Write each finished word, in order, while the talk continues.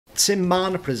Tim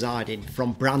Marner presiding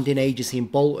from branding agency in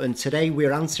Bolton. Today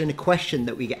we're answering a question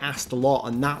that we get asked a lot,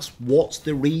 and that's what's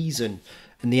the reason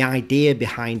and the idea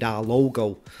behind our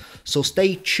logo. So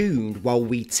stay tuned while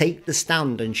we take the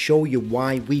stand and show you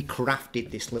why we crafted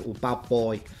this little bad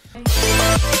boy.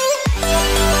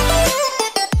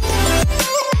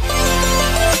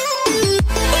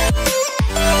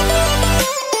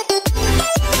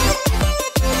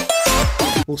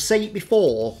 We'll say it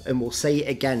before and we'll say it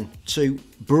again. To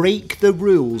break the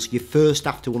rules, you first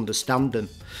have to understand them.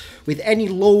 With any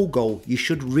logo, you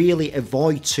should really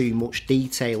avoid too much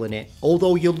detail in it.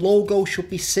 Although your logo should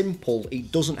be simple,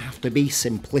 it doesn't have to be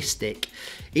simplistic.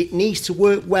 It needs to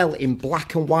work well in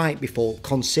black and white before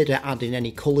consider adding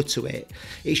any colour to it.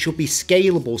 It should be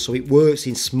scalable so it works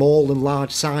in small and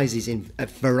large sizes in a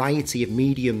variety of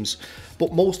mediums.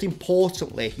 But most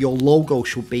importantly, your logo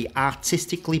should be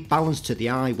artistically balanced to the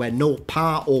eye, where no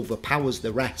part overpowers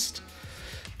the rest.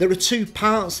 There are two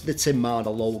parts to the Tim Marner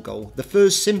logo. The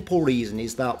first simple reason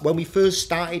is that when we first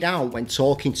started out when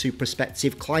talking to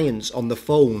prospective clients on the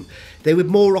phone, they would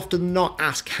more often than not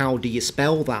ask, how do you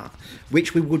spell that?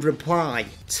 Which we would reply,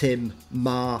 Tim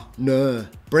Marner,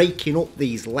 breaking up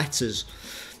these letters.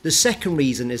 The second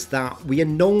reason is that we are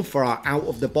known for our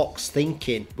out-of-the-box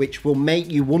thinking, which will make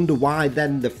you wonder why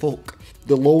then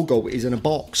the logo is in a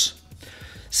box.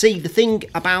 See, the thing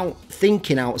about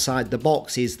thinking outside the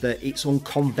box is that it's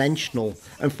unconventional,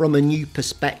 and from a new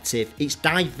perspective, it's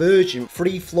divergent,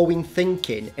 free-flowing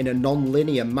thinking in a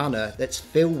non-linear manner that's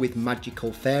filled with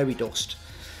magical fairy dust.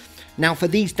 Now, for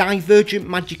these divergent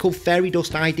magical fairy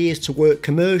dust ideas to work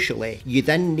commercially, you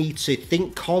then need to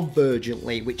think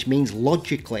convergently, which means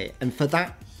logically, and for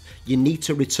that, you need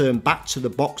to return back to the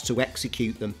box to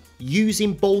execute them.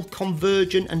 Using both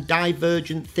convergent and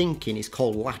divergent thinking is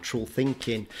called lateral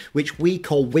thinking, which we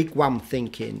call wigwam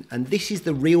thinking, and this is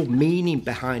the real meaning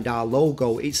behind our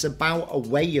logo. It's about a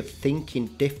way of thinking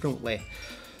differently.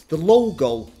 The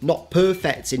logo, not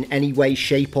perfect in any way,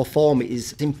 shape or form, it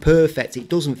is imperfect, it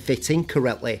doesn't fit in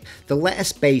correctly. The letter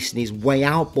spacing is way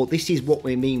out, but this is what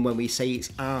we mean when we say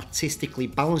it's artistically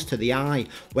balanced to the eye,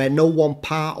 where no one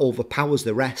part overpowers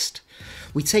the rest.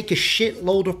 We take a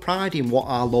shitload of pride in what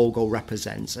our logo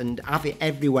represents and have it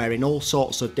everywhere in all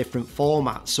sorts of different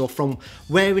formats. So from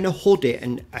wearing a hoodie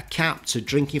and a cap to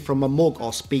drinking from a mug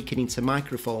or speaking into a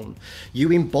microphone,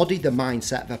 you embody the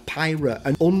mindset of a pirate,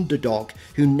 an underdog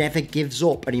who never gives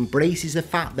up and embraces the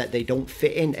fact that they don't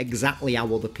fit in exactly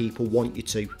how other people want you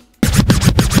to.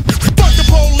 Fuck the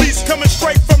police coming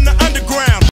straight from